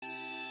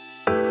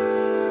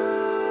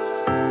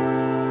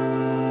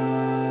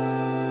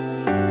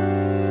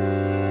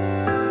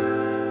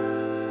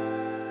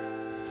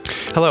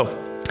Hello,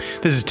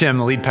 this is Tim,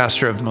 the lead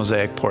pastor of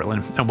Mosaic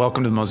Portland, and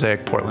welcome to the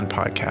Mosaic Portland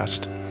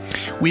podcast.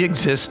 We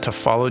exist to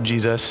follow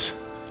Jesus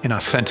in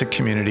authentic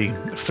community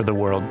for the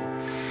world.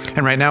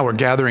 And right now we're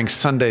gathering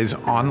Sundays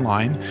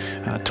online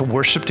to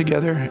worship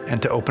together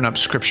and to open up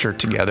scripture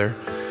together.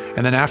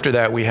 And then after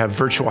that, we have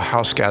virtual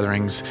house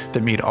gatherings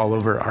that meet all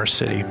over our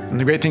city. And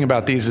the great thing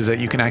about these is that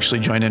you can actually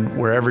join in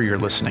wherever you're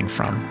listening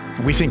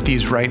from. We think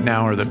these right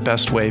now are the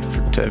best way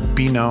to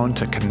be known,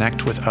 to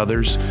connect with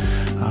others,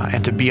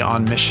 and to be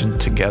on mission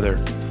together.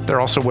 They're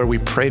also where we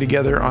pray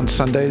together on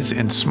Sundays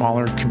in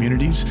smaller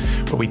communities,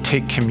 where we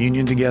take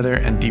communion together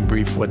and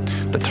debrief what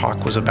the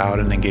talk was about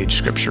and engage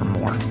scripture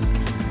more.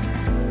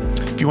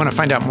 If you want to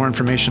find out more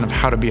information of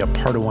how to be a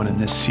part of one in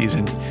this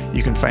season,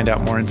 you can find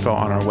out more info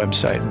on our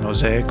website,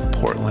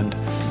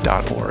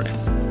 mosaicportland.org.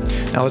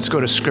 Now let's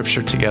go to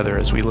scripture together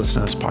as we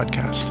listen to this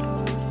podcast.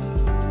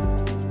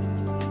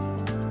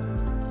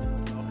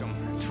 Welcome.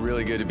 It's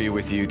really good to be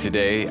with you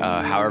today,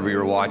 however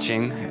you're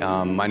watching.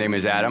 My name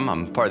is Adam.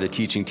 I'm part of the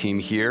teaching team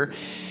here.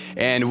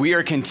 And we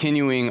are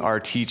continuing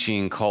our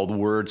teaching called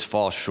Words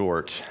Fall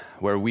Short,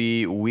 where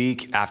we,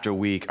 week after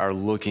week, are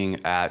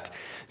looking at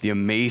the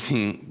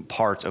amazing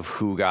parts of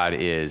who God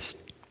is,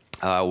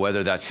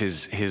 whether that's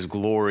his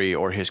glory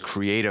or his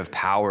creative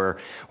power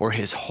or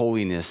his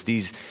holiness,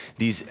 these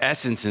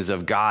essences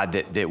of God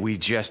that we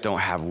just don't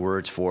have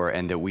words for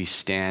and that we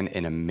stand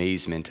in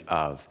amazement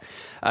of.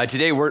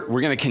 Today, we're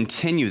going to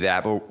continue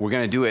that, but we're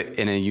going to do it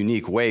in a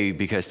unique way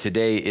because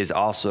today is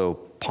also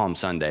Palm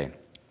Sunday.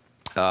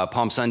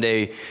 Palm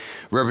Sunday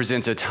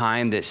represents a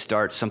time that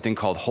starts something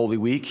called Holy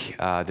Week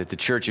that the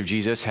Church of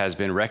Jesus has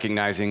been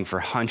recognizing for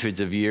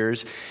hundreds of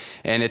years.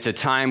 And it's a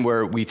time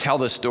where we tell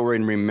the story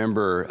and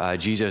remember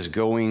Jesus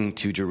going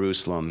to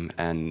Jerusalem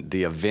and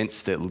the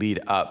events that lead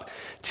up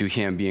to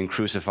him being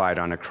crucified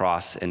on a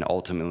cross and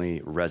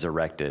ultimately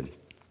resurrected.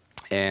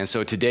 And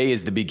so today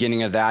is the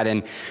beginning of that,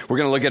 and we're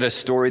going to look at a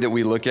story that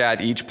we look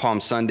at each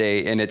Palm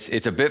Sunday, and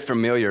it's a bit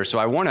familiar. So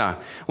I want to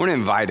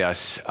invite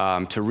us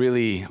to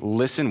really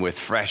listen with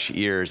fresh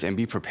ears and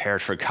be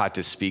prepared for God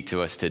to speak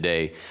to us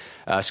today.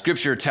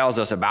 Scripture tells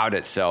us about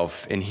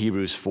itself in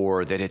Hebrews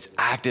 4 that it's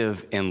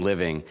active and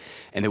living,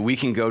 and that we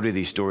can go to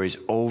these stories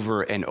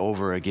over and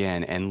over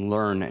again and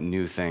learn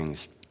new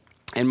things.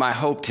 And my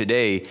hope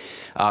today,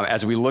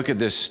 as we look at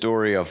this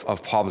story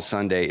of Palm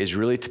Sunday, is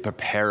really to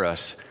prepare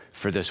us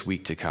for this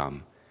week to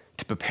come,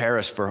 to prepare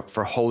us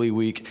for Holy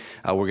Week.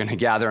 We're going to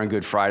gather on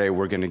Good Friday.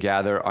 We're going to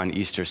gather on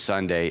Easter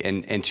Sunday,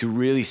 and to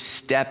really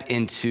step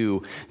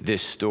into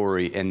this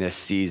story in this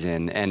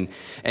season, and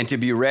to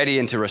be ready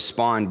and to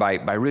respond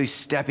by really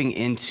stepping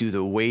into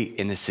the weight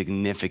and the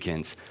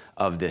significance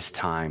of this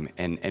time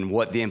and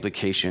what the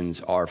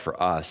implications are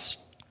for us.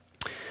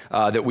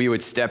 That we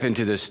would step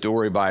into this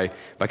story by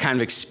kind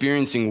of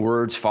experiencing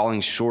words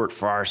falling short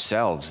for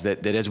ourselves,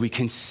 that as we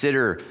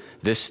consider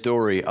this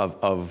story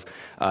of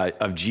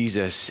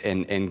Jesus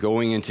and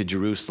going into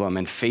Jerusalem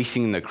and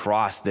facing the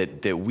cross,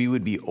 that we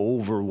would be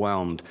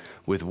overwhelmed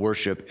with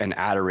worship and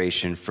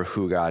adoration for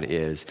who God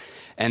is.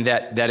 And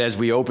that as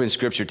we open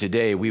Scripture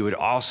today, we would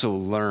also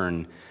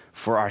learn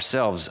for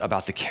ourselves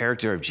about the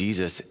character of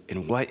Jesus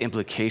and what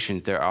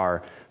implications there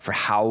are for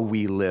how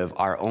we live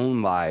our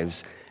own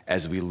lives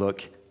as we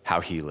look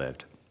how he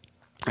lived.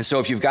 And so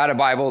if you've got a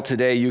Bible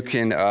today, you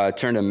can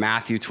turn to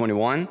Matthew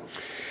 21.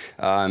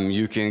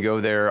 You can go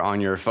there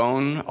on your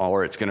phone,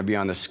 or it's going to be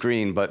on the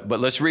screen. But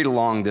let's read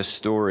along this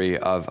story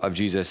of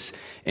Jesus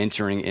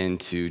entering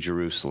into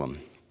Jerusalem.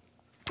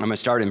 I'm going to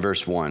start in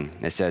verse 1.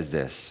 It says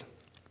this: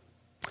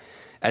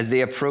 As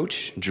they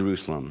approached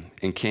Jerusalem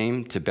and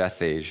came to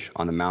Bethphage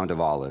on the Mount of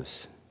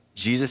Olives,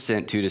 Jesus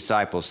sent 2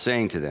 disciples,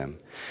 saying to them,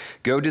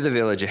 Go to the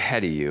village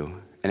ahead of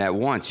you, and at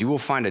once you will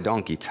find a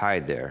donkey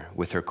tied there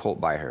with her colt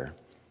by her.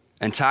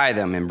 Untie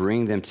them and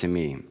bring them to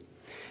me.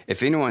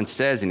 If anyone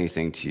says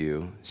anything to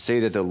you, say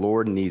that the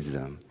Lord needs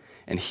them,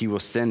 and he will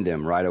send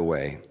them right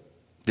away.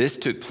 This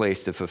took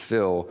place to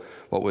fulfill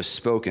what was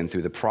spoken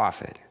through the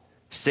prophet.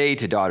 Say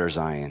to daughter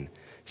Zion,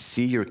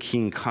 see, your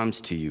king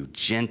comes to you,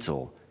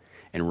 gentle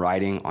and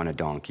riding on a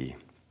donkey,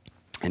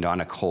 and on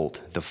a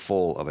colt, the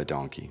foal of a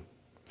donkey.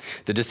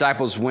 The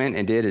disciples went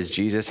and did as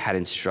Jesus had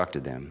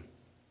instructed them.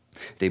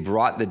 They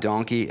brought the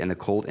donkey and the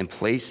colt and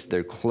placed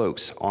their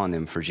cloaks on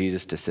them for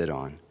Jesus to sit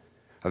on.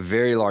 A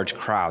very large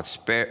crowd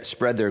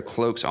spread their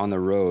cloaks on the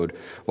road,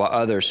 while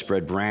others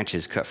spread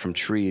branches cut from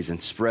trees and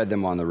spread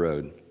them on the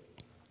road.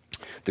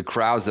 The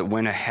crowds that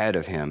went ahead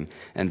of him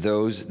and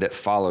those that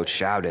followed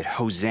shouted,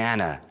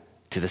 Hosanna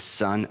to the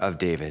Son of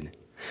David.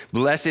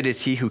 Blessed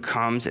is he who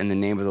comes in the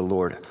name of the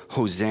Lord.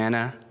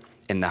 Hosanna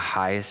in the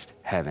highest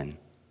heaven.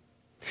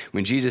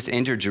 When Jesus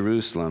entered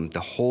Jerusalem,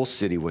 the whole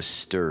city was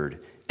stirred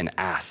and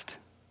asked,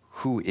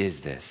 Who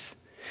is this?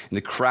 And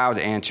the crowd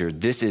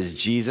answered, This is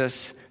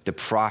Jesus, the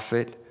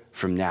prophet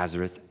from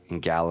Nazareth in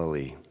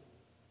Galilee.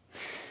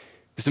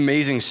 This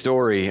amazing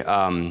story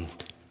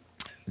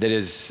that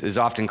is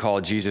often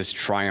called Jesus'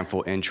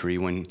 triumphal entry,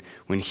 when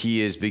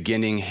he is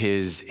beginning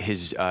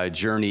his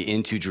journey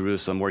into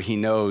Jerusalem, where he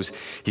knows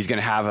he's going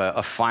to have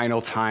a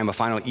final time, a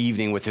final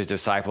evening with his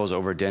disciples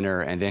over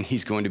dinner, and then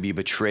he's going to be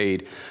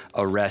betrayed,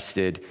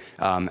 arrested,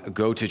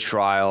 go to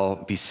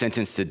trial, be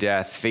sentenced to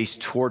death, face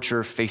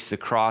torture, face the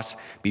cross,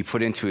 be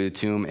put into a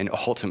tomb, and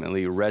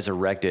ultimately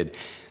resurrected.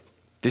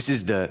 This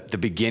is the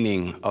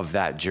beginning of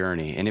that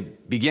journey. And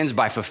it begins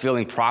by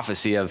fulfilling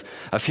prophecy of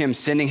him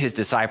sending his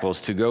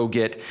disciples to go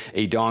get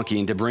a donkey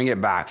and to bring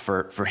it back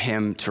for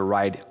him to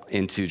ride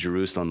into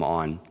Jerusalem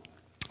on.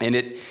 And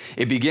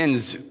it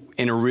begins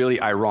in a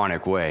really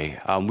ironic way.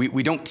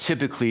 We don't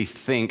typically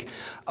think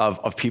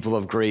of people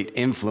of great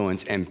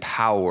influence and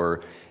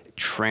power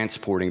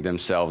transporting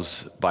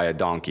themselves by a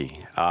donkey.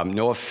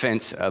 No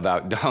offense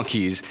about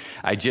donkeys.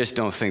 I just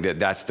don't think that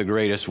that's the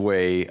greatest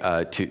way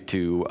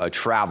to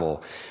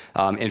travel.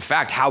 In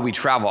fact, how we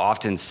travel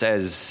often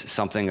says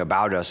something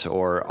about us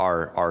or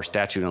our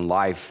statute in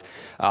life.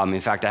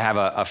 In fact, I have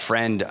a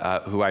friend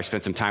who I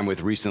spent some time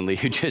with recently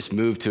who just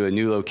moved to a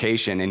new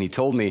location, and he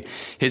told me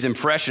his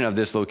impression of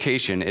this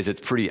location is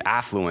it's pretty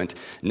affluent,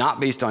 not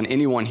based on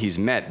anyone he's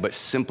met, but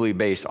simply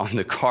based on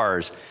the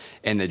cars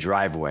in the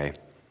driveway.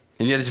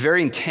 And yet it's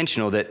very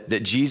intentional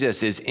that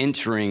Jesus is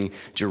entering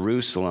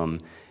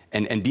Jerusalem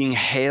and being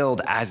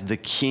hailed as the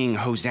king,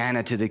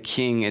 Hosanna to the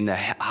king in the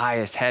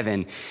highest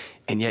heaven,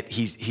 and yet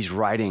he's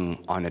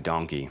riding on a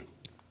donkey.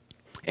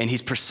 And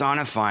he's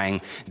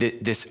personifying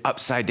this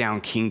upside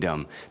down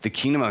kingdom, the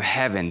kingdom of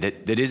heaven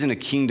that isn't a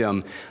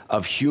kingdom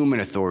of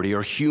human authority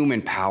or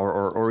human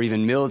power or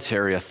even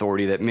military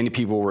authority that many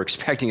people were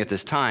expecting at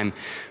this time,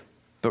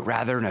 but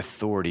rather an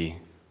authority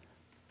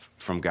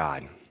from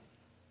God.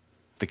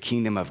 The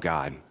kingdom of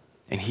God.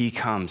 And he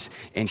comes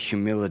in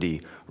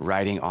humility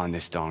riding on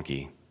this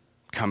donkey,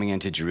 coming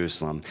into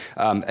Jerusalem.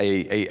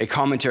 A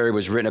commentary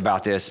was written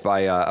about this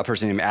by a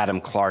person named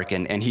Adam Clark,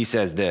 and he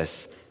says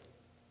this: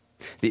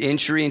 the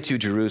entry into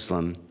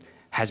Jerusalem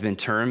has been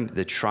termed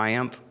the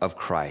triumph of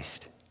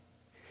Christ.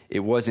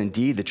 It was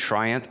indeed the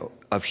triumph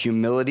of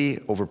humility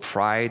over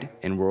pride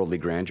and worldly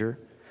grandeur,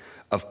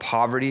 of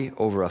poverty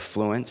over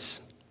affluence,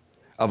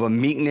 of a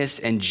meekness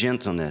and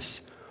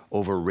gentleness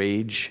over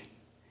rage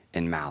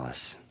and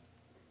malice.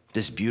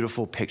 This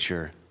beautiful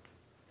picture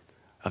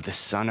of the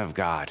Son of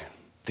God,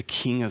 the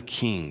King of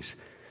Kings,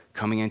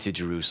 coming into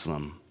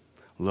Jerusalem,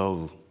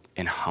 low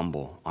and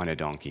humble on a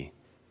donkey.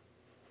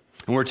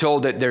 And we're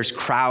told that there's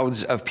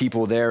crowds of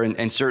people there,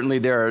 and certainly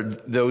there are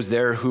those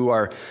there who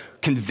are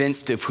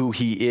convinced of who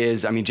he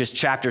is. I mean, just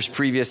chapters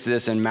previous to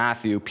this in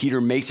Matthew,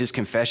 Peter makes his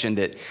confession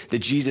that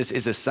Jesus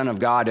is the Son of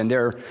God, and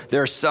there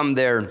are some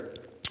there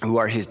who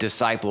are his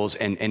disciples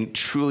and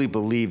truly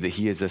believe that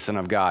he is the Son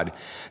of God.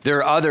 There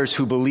are others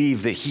who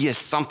believe that he is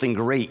something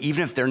great,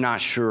 even if they're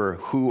not sure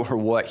who or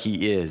what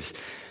he is.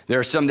 There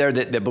are some there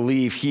that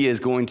believe he is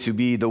going to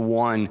be the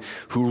one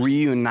who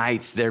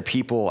reunites their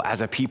people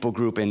as a people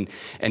group and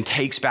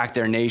takes back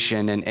their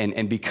nation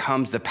and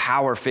becomes the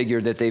power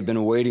figure that they've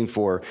been waiting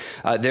for.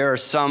 There are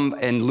some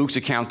in Luke's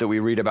account that we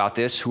read about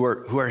this who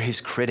are his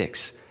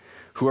critics,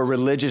 who are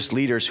religious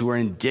leaders who are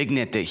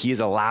indignant that he is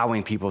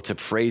allowing people to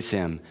praise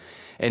him.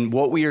 And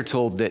what we are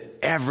told that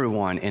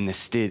everyone in the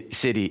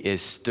city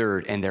is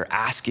stirred, and they're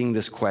asking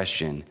this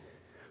question: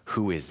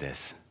 who is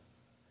this?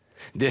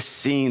 This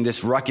scene,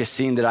 this ruckus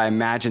scene that I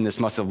imagine this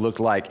must have looked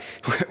like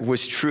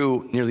was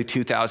true nearly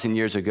 2,000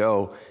 years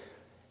ago,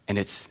 and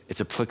it's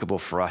applicable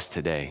for us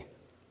today.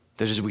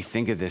 That as we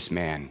think of this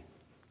man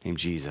named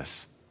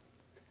Jesus,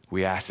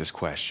 we ask this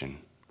question: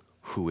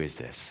 who is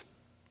this?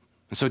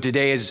 And so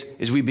today,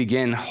 as we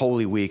begin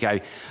Holy Week,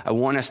 I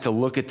want us to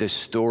look at this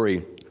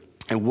story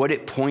and what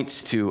it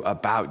points to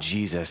about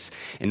Jesus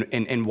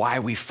and why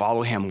we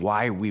follow him,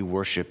 why we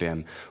worship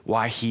him,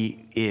 why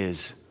he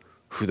is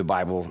who the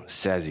Bible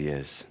says he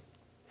is.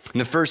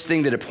 And the first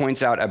thing that it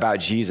points out about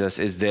Jesus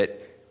is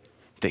that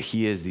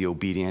he is the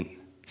obedient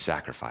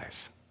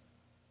sacrifice.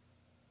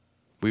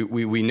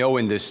 We know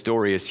in this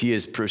story, as he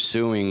is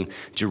pursuing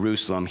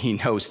Jerusalem, he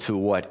knows to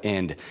what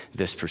end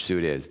this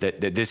pursuit is,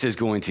 that this is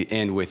going to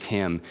end with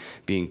him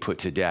being put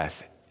to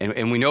death.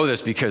 And we know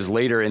this because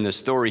later in the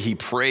story, he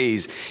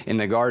prays in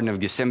the Garden of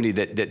Gethsemane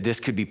that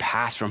this could be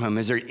passed from him.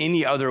 Is there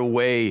any other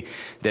way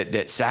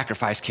that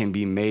sacrifice can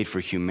be made for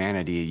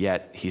humanity?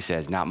 Yet he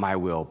says, not my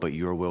will, but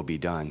your will be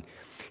done.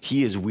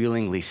 He is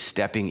willingly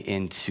stepping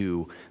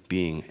into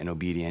being an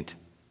obedient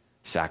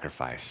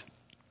sacrifice.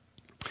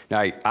 Now,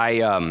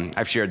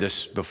 I've shared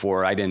this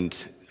before. I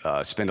didn't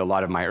spend a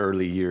lot of my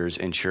early years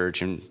in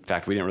church. In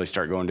fact, we didn't really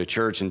start going to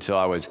church until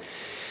I was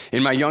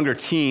in my younger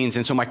teens,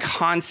 and so my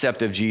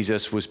concept of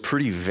Jesus was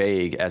pretty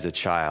vague as a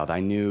child. I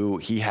knew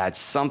he had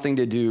something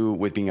to do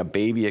with being a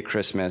baby at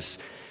Christmas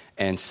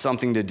and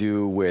something to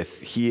do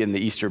with he and the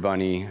Easter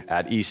Bunny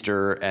at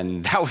Easter,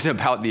 and that was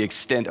about the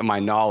extent of my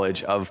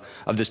knowledge of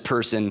this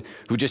person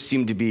who just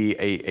seemed to be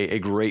a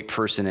great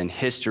person in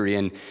history.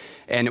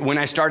 And when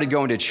I started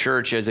going to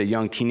church as a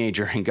young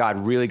teenager and God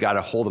really got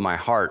a hold of my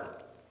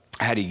heart,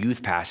 I had a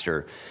youth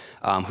pastor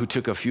who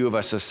took a few of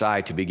us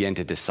aside to begin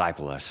to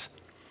disciple us.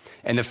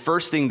 And the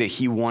first thing that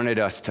he wanted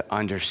us to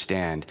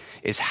understand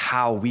is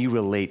how we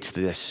relate to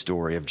this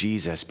story of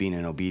Jesus being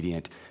an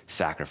obedient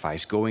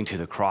sacrifice, going to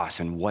the cross,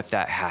 and what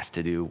that has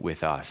to do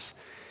with us.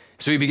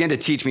 So he began to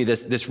teach me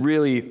this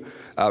really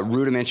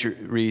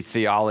rudimentary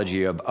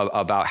theology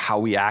about how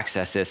we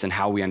access this and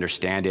how we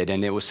understand it.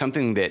 And it was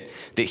something that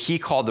he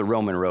called the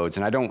Roman roads.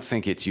 And I don't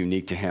think it's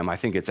unique to him. I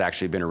think it's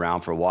actually been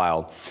around for a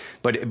while.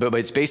 But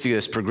it's basically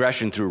this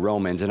progression through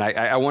Romans. And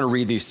I want to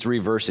read these 3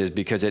 verses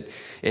because it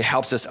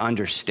helps us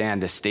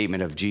understand the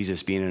statement of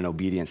Jesus being an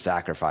obedient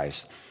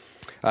sacrifice.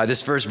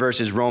 This first verse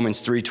is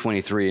Romans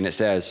 3:23, and it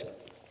says,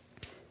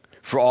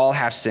 "For all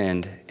have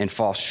sinned and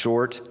fall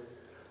short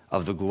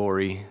of the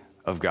glory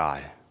of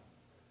God."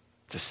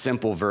 It's a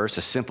simple verse,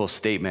 a simple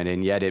statement,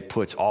 and yet it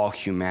puts all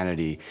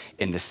humanity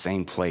in the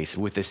same place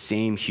with the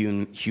same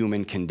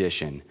human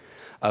condition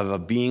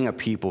of being a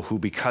people who,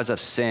 because of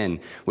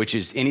sin, which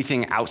is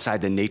anything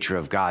outside the nature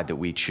of God that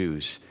we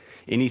choose,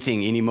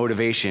 anything, any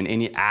motivation,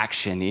 any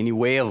action, any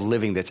way of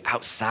living that's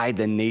outside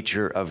the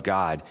nature of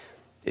God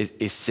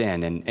is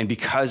sin. And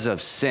because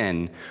of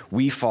sin,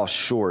 we fall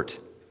short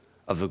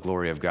of the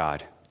glory of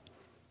God.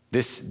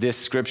 This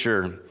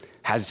scripture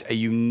has a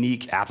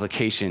unique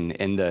application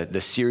in the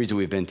series that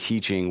we've been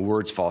teaching,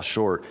 Words Fall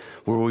Short,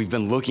 where we've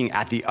been looking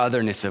at the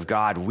otherness of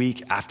God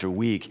week after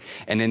week.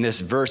 And in this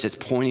verse, it's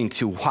pointing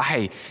to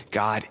why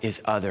God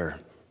is other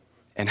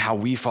and how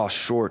we fall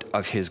short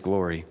of his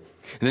glory.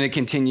 And then it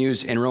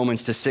continues in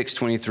Romans to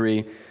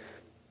 6:23.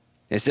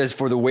 It says,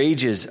 "For the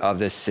wages of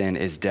this sin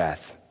is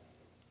death,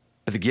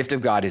 but the gift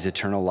of God is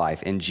eternal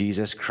life in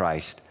Jesus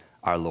Christ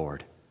our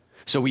Lord."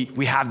 So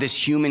we have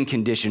this human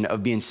condition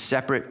of being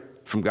separate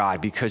from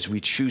God because we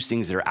choose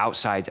things that are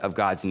outside of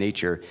God's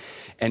nature.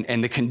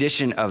 And the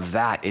condition of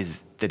that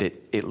is that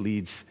it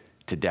leads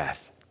to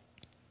death.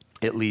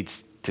 It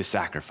leads to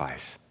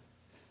sacrifice.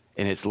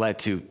 And it's led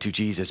to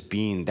Jesus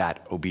being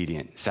that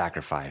obedient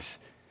sacrifice.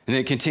 And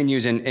then it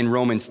continues in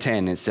Romans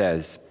 10, it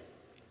says,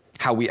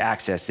 how we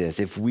access this.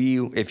 If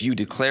you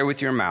declare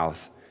with your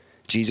mouth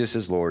Jesus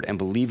is Lord and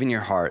believe in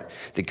your heart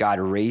that God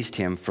raised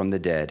him from the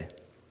dead,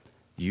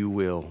 you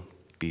will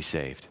be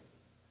saved.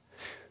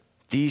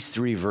 These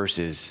 3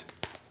 verses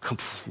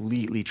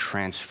completely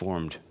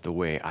transformed the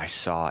way I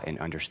saw and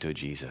understood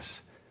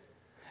Jesus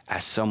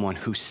as someone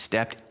who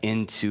stepped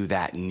into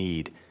that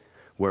need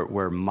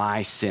where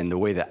my sin, the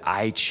way that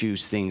I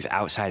choose things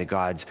outside of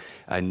God's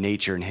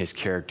nature and his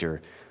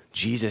character,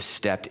 Jesus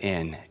stepped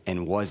in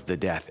and was the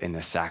death and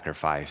the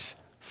sacrifice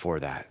for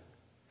that.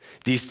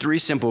 These 3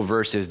 simple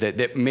verses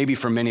that maybe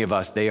for many of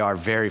us, they are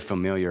very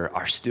familiar,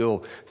 are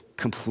still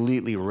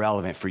completely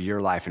relevant for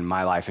your life and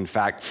my life. In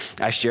fact,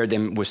 I shared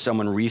them with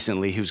someone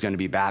recently who's going to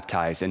be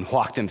baptized and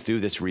walked them through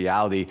this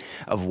reality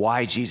of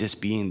why Jesus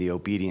being the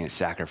obedient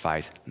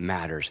sacrifice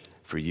matters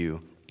for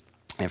you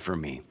and for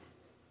me.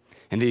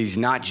 And that he's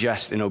not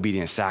just an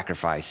obedient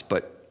sacrifice,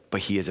 but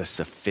he is a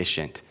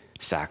sufficient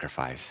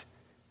sacrifice.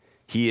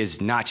 He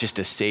is not just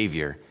a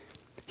savior,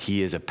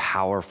 he is a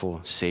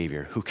powerful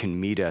savior who can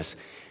meet us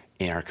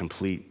in our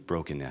complete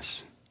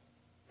brokenness.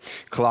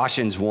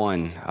 Colossians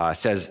 1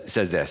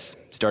 says this,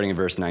 starting in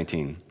verse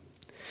 19.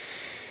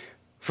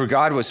 "For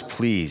God was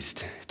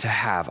pleased to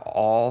have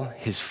all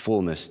his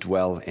fullness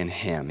dwell in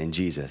him, in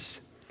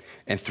Jesus,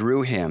 and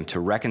through him to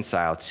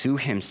reconcile to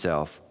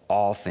himself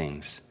all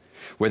things,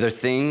 whether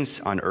things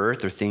on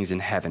earth or things in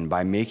heaven,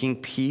 by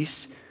making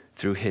peace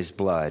through his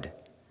blood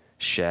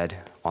shed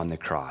on the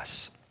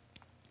cross."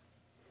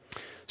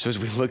 So as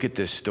we look at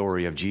this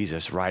story of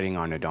Jesus riding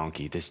on a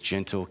donkey, this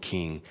gentle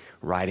king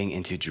riding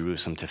into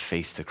Jerusalem to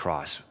face the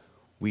cross,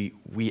 we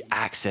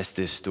access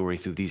this story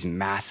through these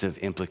massive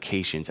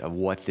implications of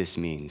what this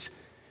means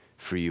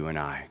for you and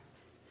I.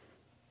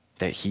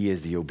 That he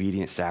is the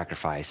obedient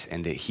sacrifice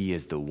and that he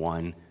is the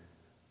one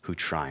who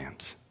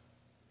triumphs.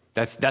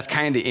 That's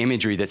kind of the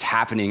imagery that's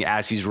happening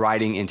as he's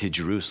riding into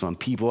Jerusalem.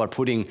 People are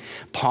putting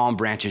palm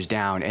branches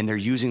down and they're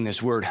using this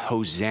word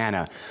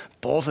Hosanna.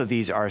 Both of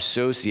these are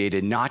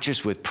associated not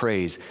just with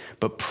praise,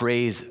 but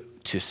praise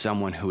to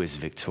someone who is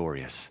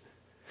victorious,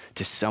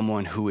 to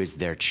someone who is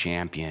their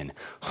champion.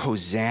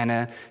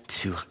 Hosanna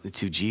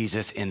to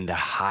Jesus in the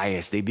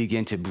highest. They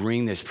begin to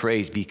bring this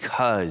praise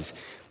because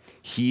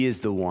he is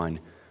the one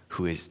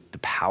who is the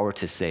power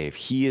to save.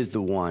 He is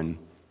the one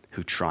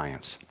who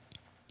triumphs.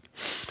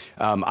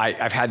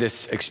 I've had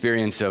this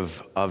experience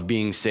of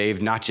being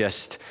saved, not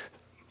just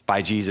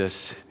by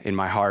Jesus in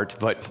my heart,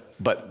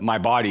 but my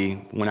body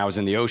when I was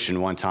in the ocean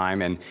one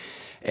time.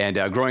 And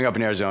growing up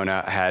in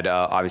Arizona, I had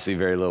obviously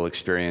very little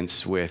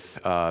experience with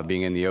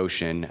being in the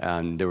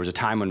ocean. There was a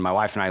time when my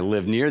wife and I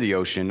lived near the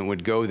ocean and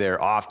would go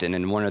there often.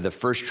 And one of the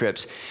first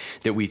trips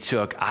that we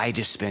took, I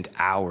just spent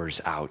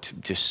hours out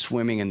just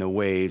swimming in the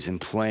waves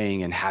and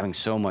playing and having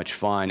so much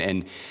fun.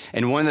 And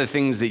one of the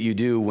things that you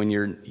do when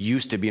you're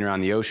used to being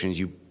around the ocean is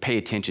you pay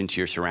attention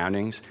to your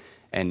surroundings.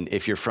 And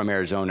if you're from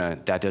Arizona,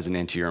 that doesn't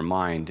enter your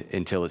mind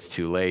until it's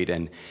too late.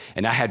 And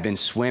I had been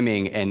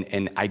swimming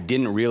and I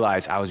didn't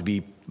realize I was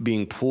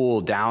being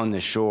pulled down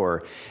the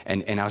shore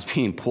and I was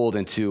being pulled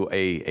into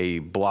a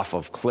bluff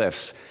of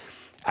cliffs.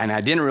 And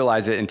I didn't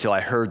realize it until I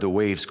heard the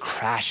waves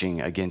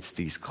crashing against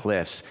these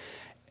cliffs,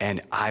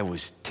 and I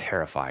was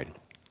terrified.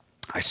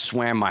 I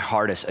swam my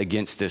hardest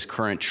against this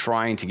current,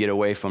 trying to get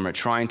away from it,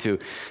 trying to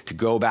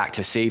go back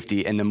to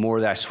safety. And the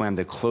more that I swam,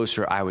 the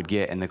closer I would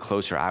get and the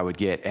closer I would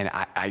get. And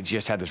I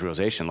just had this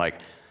realization,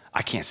 like,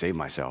 I can't save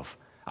myself.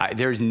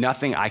 There's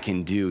nothing I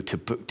can do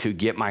to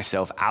get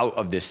myself out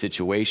of this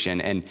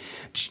situation. And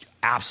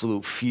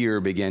absolute fear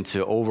began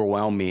to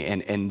overwhelm me.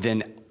 And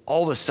then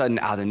all of a sudden,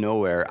 out of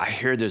nowhere, I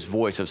hear this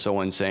voice of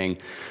someone saying,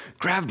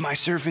 "Grab my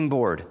surfing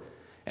board."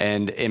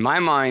 And in my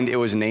mind, it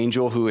was an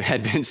angel who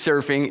had been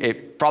surfing.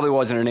 It probably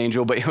wasn't an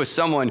angel, but it was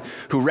someone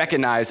who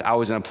recognized I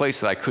was in a place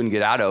that I couldn't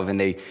get out of. And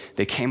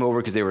they came over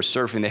because they were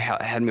surfing. They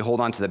had me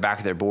hold on to the back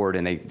of their board,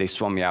 and they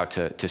swung me out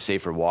to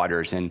safer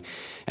waters. And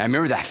I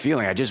remember that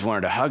feeling. I just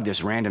wanted to hug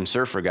this random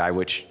surfer guy,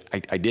 which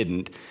I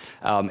didn't.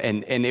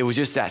 And it was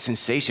just that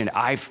sensation.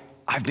 I've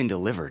been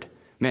delivered.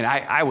 Man,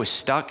 I was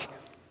stuck.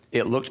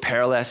 It looked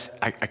perilous.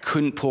 I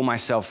couldn't pull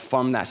myself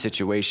from that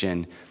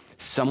situation.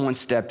 Someone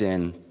stepped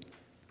in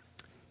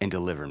and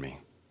delivered me.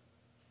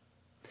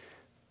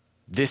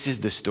 This is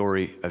the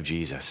story of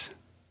Jesus.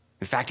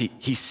 In fact,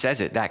 he says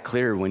it that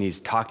clear when he's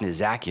talking to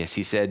Zacchaeus.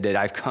 He said that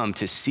I've come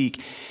to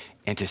seek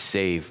and to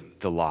save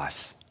the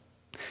lost,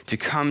 to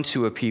come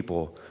to a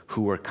people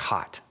who were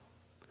caught,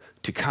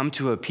 to come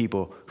to a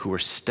people who were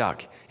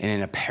stuck and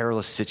in a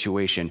perilous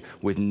situation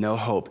with no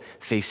hope,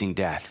 facing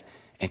death,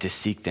 and to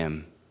seek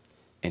them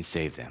and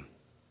save them.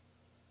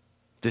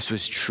 This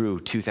was true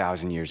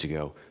 2,000 years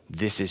ago.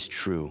 This is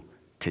true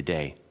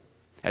today.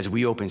 As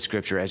we open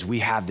Scripture, as we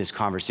have this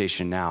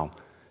conversation now,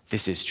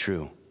 this is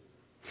true.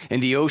 In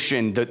the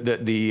ocean,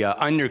 the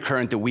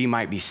undercurrent that we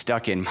might be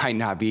stuck in might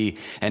not be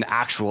an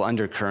actual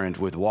undercurrent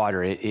with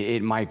water.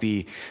 It might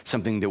be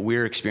something that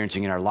we're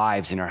experiencing in our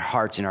lives, in our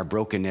hearts, in our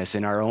brokenness,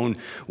 in our own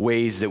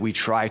ways that we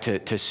try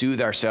to soothe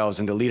ourselves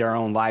and to lead our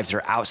own lives that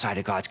are outside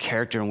of God's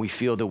character, and we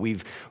feel that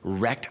we've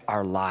wrecked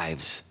our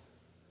lives.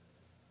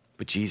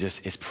 But Jesus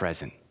is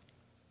present.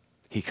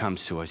 He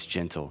comes to us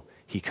gentle.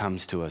 He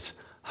comes to us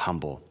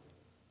humble.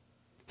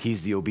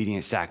 He's the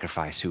obedient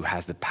sacrifice who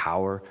has the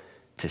power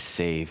to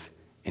save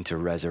and to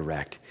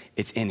resurrect.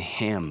 It's in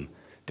him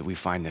that we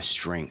find the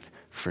strength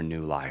for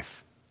new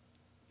life.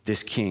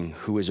 This King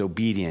who is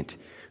obedient,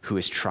 who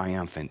is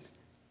triumphant,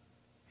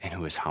 and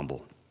who is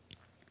humble.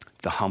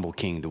 The humble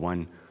King, the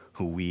one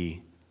who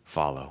we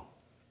follow.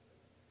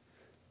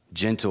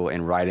 Gentle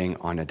and riding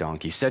on a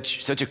donkey.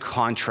 Such a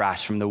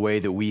contrast from the way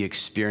that we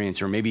experience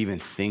or maybe even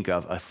think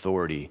of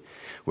authority.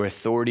 Where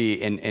authority,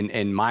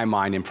 in my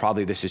mind, and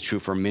probably this is true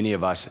for many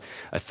of us,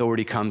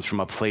 authority comes from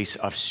a place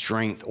of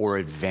strength or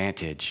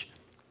advantage.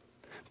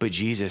 But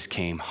Jesus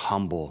came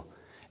humble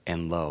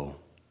and low.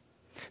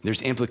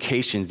 There's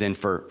implications then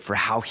for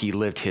how he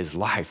lived his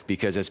life,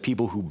 because as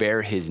people who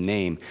bear his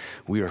name,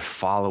 we are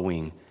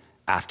following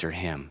after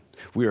him.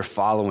 We are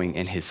following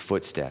in his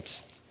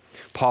footsteps.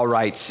 Paul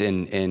writes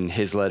in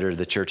his letter to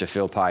the church of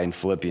Philippi in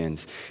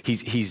Philippians,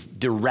 he's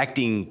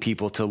directing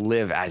people to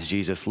live as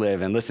Jesus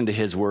lived. And listen to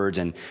his words,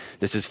 and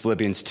this is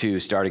Philippians 2,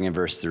 starting in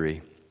verse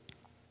 3.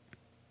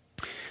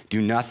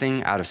 Do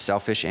nothing out of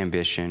selfish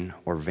ambition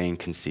or vain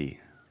conceit.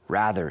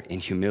 Rather, in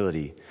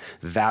humility,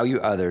 value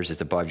others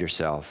as above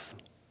yourself,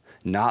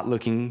 not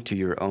looking to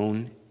your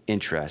own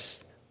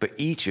interests, but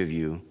each of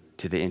you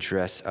to the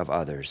interests of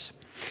others.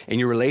 In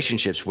your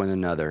relationships with one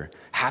another,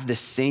 have the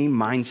same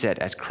mindset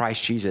as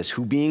Christ Jesus,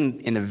 who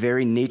being in the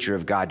very nature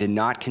of God, did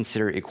not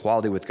consider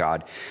equality with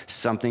God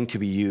something to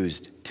be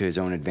used to his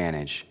own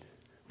advantage.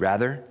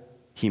 Rather,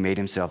 he made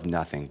himself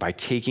nothing by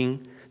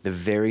taking the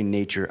very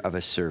nature of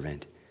a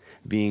servant,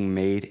 being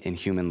made in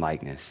human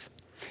likeness,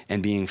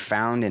 and being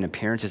found in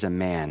appearance as a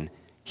man,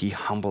 he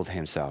humbled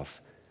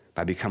himself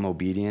by becoming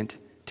obedient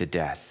to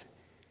death,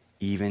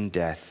 even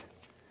death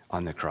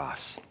on the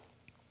cross.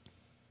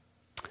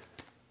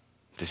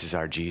 This is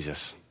our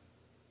Jesus.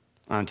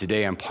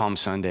 Today on Palm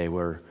Sunday,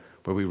 where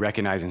we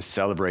recognize and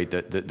celebrate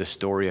the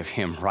story of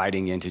him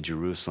riding into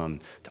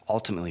Jerusalem to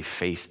ultimately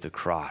face the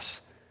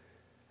cross,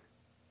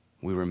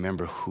 we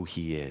remember who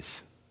he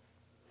is.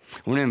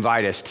 I want to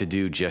invite us to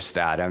do just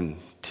that, and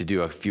to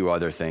do a few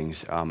other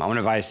things. I want to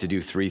invite us to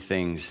do 3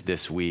 things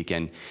this week.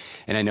 And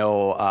I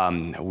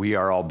know we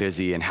are all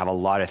busy and have a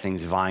lot of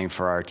things vying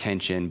for our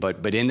attention.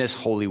 But in this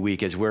Holy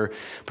Week, as we're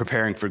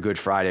preparing for Good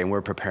Friday and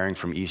we're preparing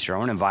from Easter, I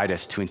want to invite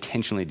us to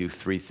intentionally do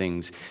 3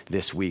 things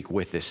this week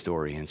with this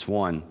story. And it's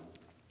one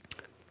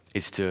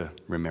is to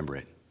remember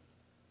it.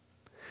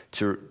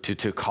 To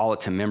call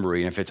it to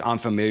memory. And if it's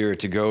unfamiliar,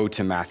 to go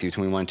to Matthew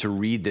 21, to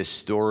read this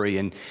story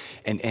and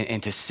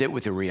to sit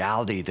with the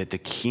reality that the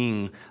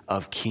King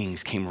of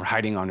Kings came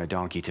riding on a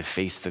donkey to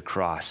face the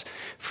cross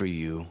for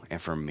you and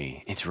for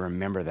me. And to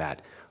remember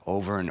that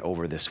over and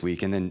over this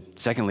week. And then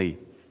secondly,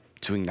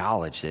 to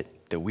acknowledge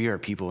that we are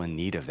people in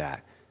need of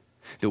that.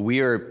 That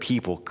we are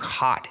people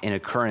caught in a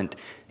current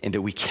and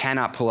that we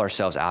cannot pull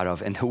ourselves out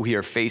of, and that we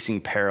are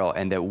facing peril,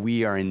 and that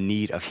we are in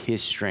need of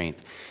his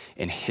strength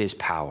and his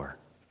power.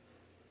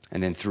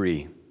 And then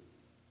 3,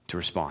 to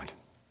respond.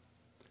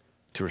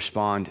 To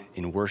respond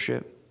in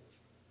worship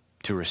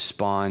to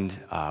respond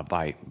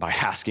by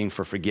asking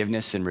for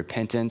forgiveness and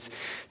repentance,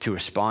 to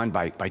respond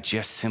by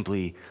just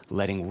simply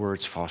letting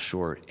words fall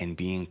short and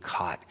being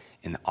caught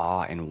in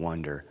awe and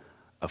wonder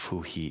of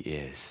who he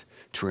is.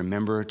 To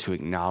remember, to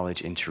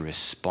acknowledge, and to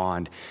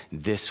respond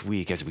this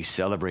week as we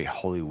celebrate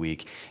Holy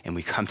Week and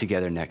we come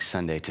together next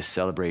Sunday to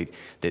celebrate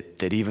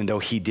that even though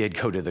he did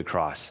go to the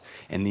cross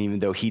and even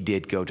though he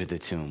did go to the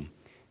tomb,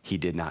 he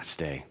did not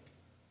stay.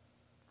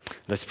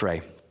 Let's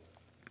pray.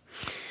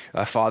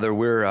 Father,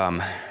 we're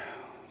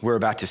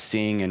about to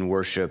sing and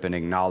worship and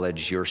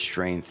acknowledge your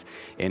strength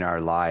in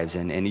our lives.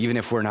 And even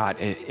if we're not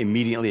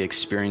immediately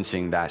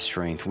experiencing that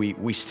strength,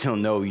 we still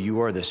know you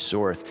are the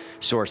source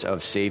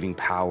of saving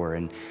power.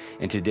 And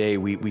today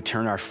we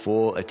turn our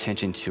full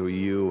attention to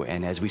you.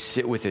 And as we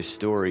sit with this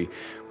story,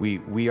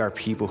 we are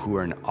people who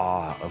are in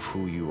awe of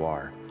who you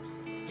are.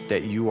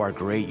 That you are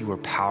great, you are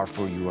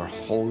powerful, you are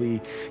holy,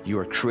 you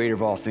are creator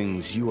of all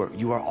things.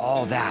 You are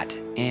all that.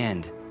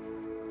 And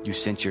you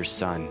sent your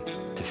son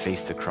to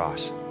face the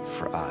cross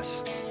for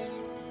us.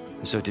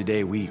 And so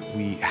today we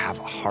have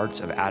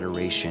hearts of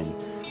adoration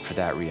for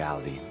that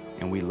reality.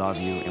 And we love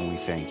you and we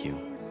thank you.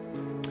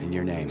 In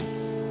your name,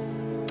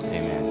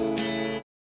 amen.